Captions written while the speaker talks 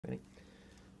Stephanie.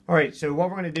 All right, so what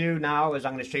we're going to do now is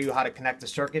I'm going to show you how to connect the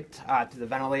circuit to the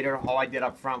ventilator. All I did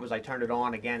up front was I turned it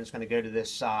on. Again, it's going to go to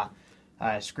this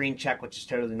screen check, which is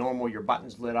totally normal. Your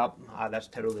button's lit up. That's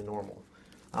totally normal.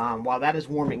 While that is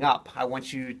warming up, I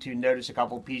want you to notice a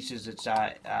couple pieces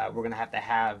that we're going to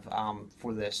have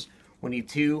for this. We need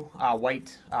two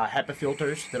white HEPA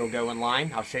filters that'll go in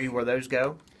line. I'll show you where those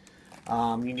go.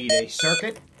 You need a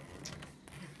circuit,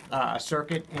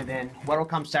 and then what will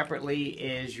come separately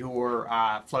is your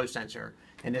flow sensor.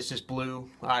 And this is blue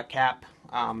cap,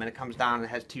 and it comes down and it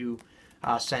has two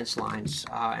sense lines.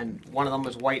 And one of them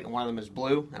is white and one of them is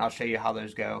blue, and I'll show you how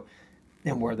those go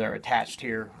and where they're attached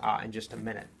here in just a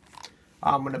minute.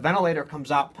 When the ventilator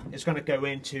comes up, it's going to go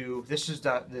into, this is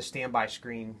the standby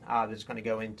screen that it's going to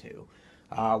go into.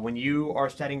 When you are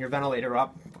setting your ventilator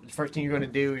up, the first thing you're going to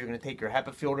do is you're going to take your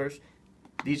HEPA filters.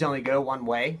 These only go one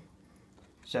way.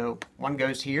 So one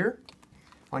goes here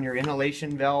on your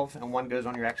inhalation valve and one goes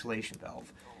on your exhalation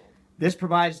valve. This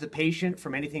provides the patient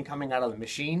from anything coming out of the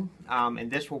machine, and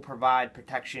this will provide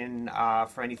protection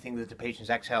for anything that the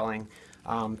patient's exhaling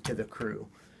to the crew.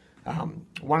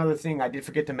 One other thing I did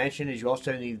forget to mention is you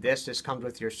also need this. This comes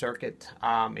with your circuit,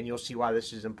 and you'll see why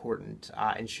this is important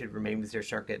and should remain with your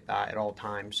circuit at all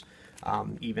times,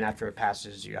 even after it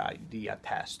passes the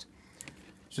test.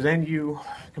 So then you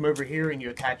come over here and you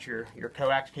attach your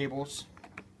coax cables.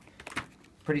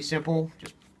 Pretty simple,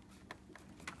 just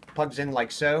plugs in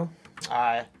like so.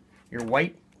 Your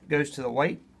white goes to the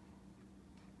white,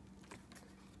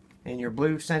 and your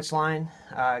blue sense line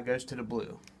goes to the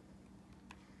blue.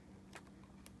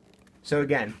 So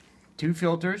again, two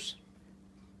filters.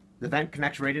 The vent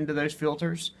connects right into those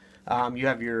filters. You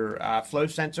have your flow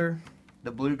sensor.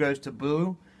 The blue goes to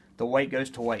blue. The white goes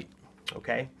to white.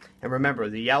 Okay? And remember,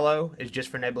 the yellow is just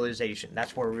for nebulization.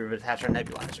 That's where we would attach our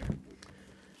nebulizer.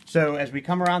 So as we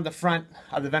come around the front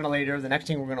of the ventilator, the next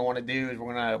thing we're going to want to do is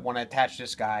we're going to want to attach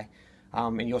this guy.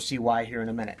 And you'll see why here in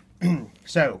a minute.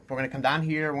 So we're going to come down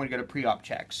here and we're going to go to pre-op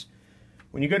checks.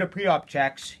 When you go to pre-op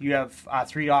checks, you have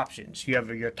three options. You have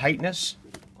your tightness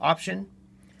option,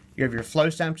 you have your flow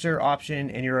sensor option,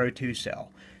 and your O2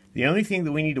 cell. The only thing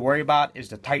that we need to worry about is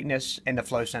the tightness and the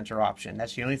flow sensor option.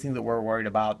 That's the only thing that we're worried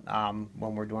about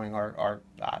when we're doing our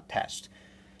test.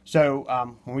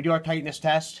 So when we do our tightness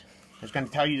test, it's going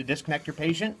to tell you to disconnect your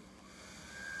patient.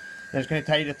 And it's going to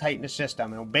tell you to tighten the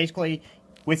system. And basically,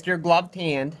 with your gloved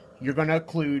hand, you're going to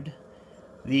occlude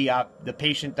the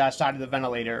patient side of the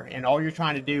ventilator, and all you're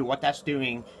trying to do, what that's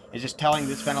doing is just telling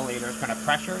this ventilator it's going to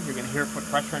pressure. You're going to hear it put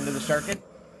pressure into the circuit,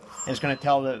 and it's going to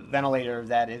tell the ventilator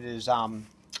that it is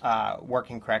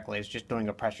working correctly. It's just doing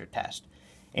a pressure test.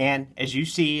 And as you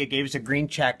see, it gave us a green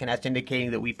check, and that's indicating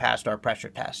that we passed our pressure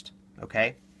test.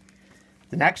 Okay.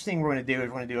 The next thing we're going to do is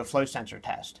we're going to do a flow sensor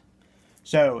test.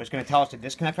 So it's going to tell us to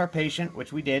disconnect our patient,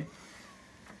 which we did.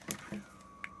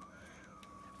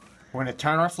 We're going to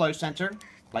turn our flow sensor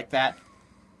like that.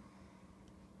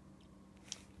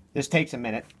 This takes a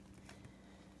minute.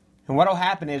 And what will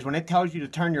happen is when it tells you to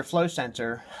turn your flow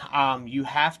sensor, you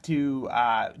have to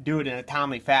do it in a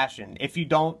timely fashion. If you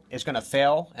don't, it's going to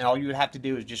fail, and all you would have to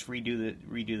do is just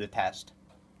redo the test.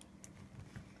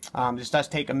 This does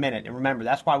take a minute, and remember,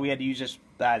 that's why we had to use this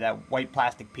that white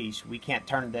plastic piece. We can't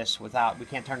turn the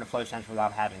flow sensor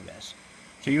without having this.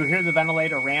 So you'll hear the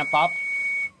ventilator ramp up.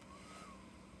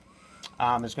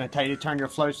 It's going to tell you to turn your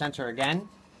flow sensor again.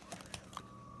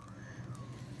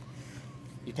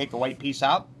 You take the white piece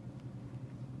out,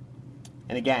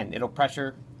 and again, it'll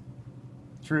pressure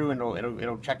through, and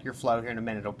it'll check your flow here in a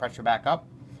minute. It'll pressure back up,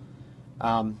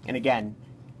 and again,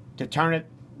 to turn it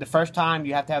the first time,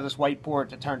 you have to have this white port.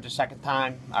 To turn it the second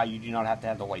time, you do not have to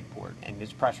have the white port, and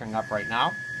it's pressuring up right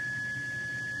now.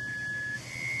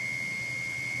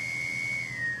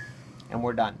 And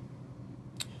we're done.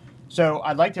 So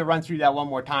I'd like to run through that one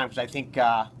more time because I think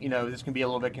this can be a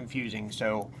little bit confusing.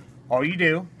 So all you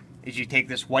do is you take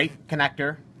this white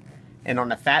connector, and on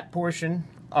the fat portion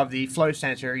of the flow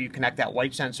sensor, you connect that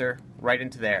white sensor right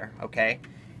into there. Okay,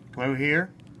 come over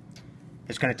here.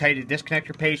 It's going to tell you to disconnect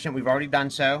your patient. We've already done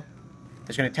so.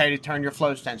 It's going to tell you to turn your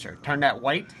flow sensor. Turn that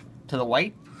white to the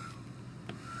white.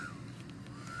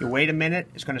 You wait a minute.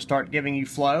 It's going to start giving you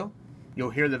flow.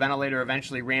 You'll hear the ventilator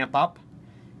eventually ramp up.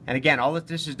 And again, all that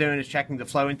this is doing is checking the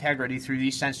flow integrity through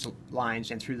these sense lines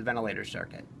and through the ventilator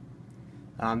circuit.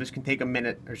 This can take a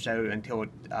minute or so until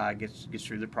it gets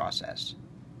through the process.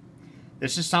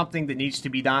 This is something that needs to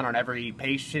be done on every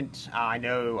patient. I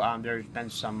know there's been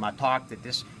some talk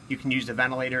that you can use the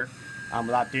ventilator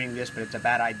without doing this, but it's a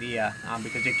bad idea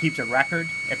because it keeps a record.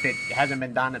 If it hasn't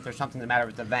been done, if there's something the matter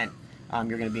with the vent,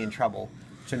 you're going to be in trouble.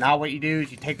 So now what you do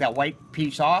is you take that white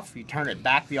piece off, you turn it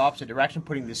back the opposite direction,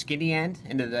 putting the skinny end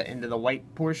into the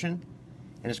white portion,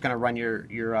 and it's going to run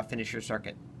your finish your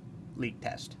circuit leak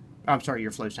test. I'm sorry,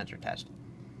 your flow sensor test.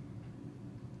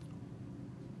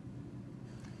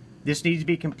 This needs to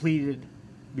be completed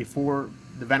before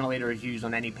the ventilator is used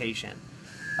on any patient.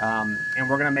 And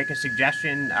we're going to make a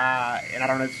suggestion, and I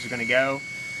don't know if this is going to go,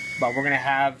 but we're going to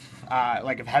have,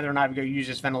 like if Heather and I go use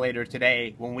this ventilator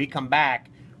today, when we come back,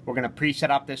 we're going to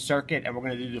pre-set up this circuit and we're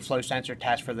going to do the flow sensor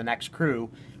test for the next crew.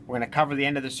 We're going to cover the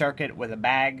end of the circuit with a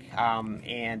bag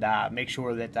and make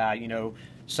sure that, you know,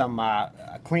 some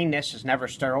cleanness is never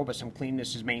sterile, but some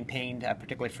cleanness is maintained,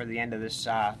 particularly for the end of this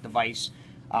device.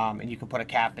 And you can put a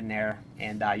cap in there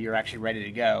and you're actually ready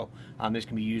to go. This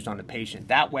can be used on the patient.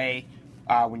 That way,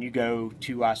 when you go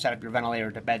to set up your ventilator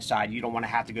at the bedside, you don't want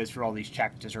to have to go through all these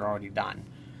checks that are already done.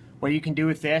 What you can do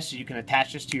with this is you can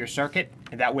attach this to your circuit,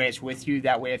 and that way it's with you.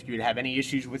 That way if you have any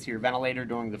issues with your ventilator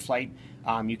during the flight,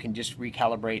 you can just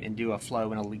recalibrate and do a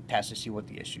flow and a leak test to see what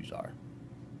the issues are.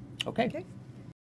 Okay?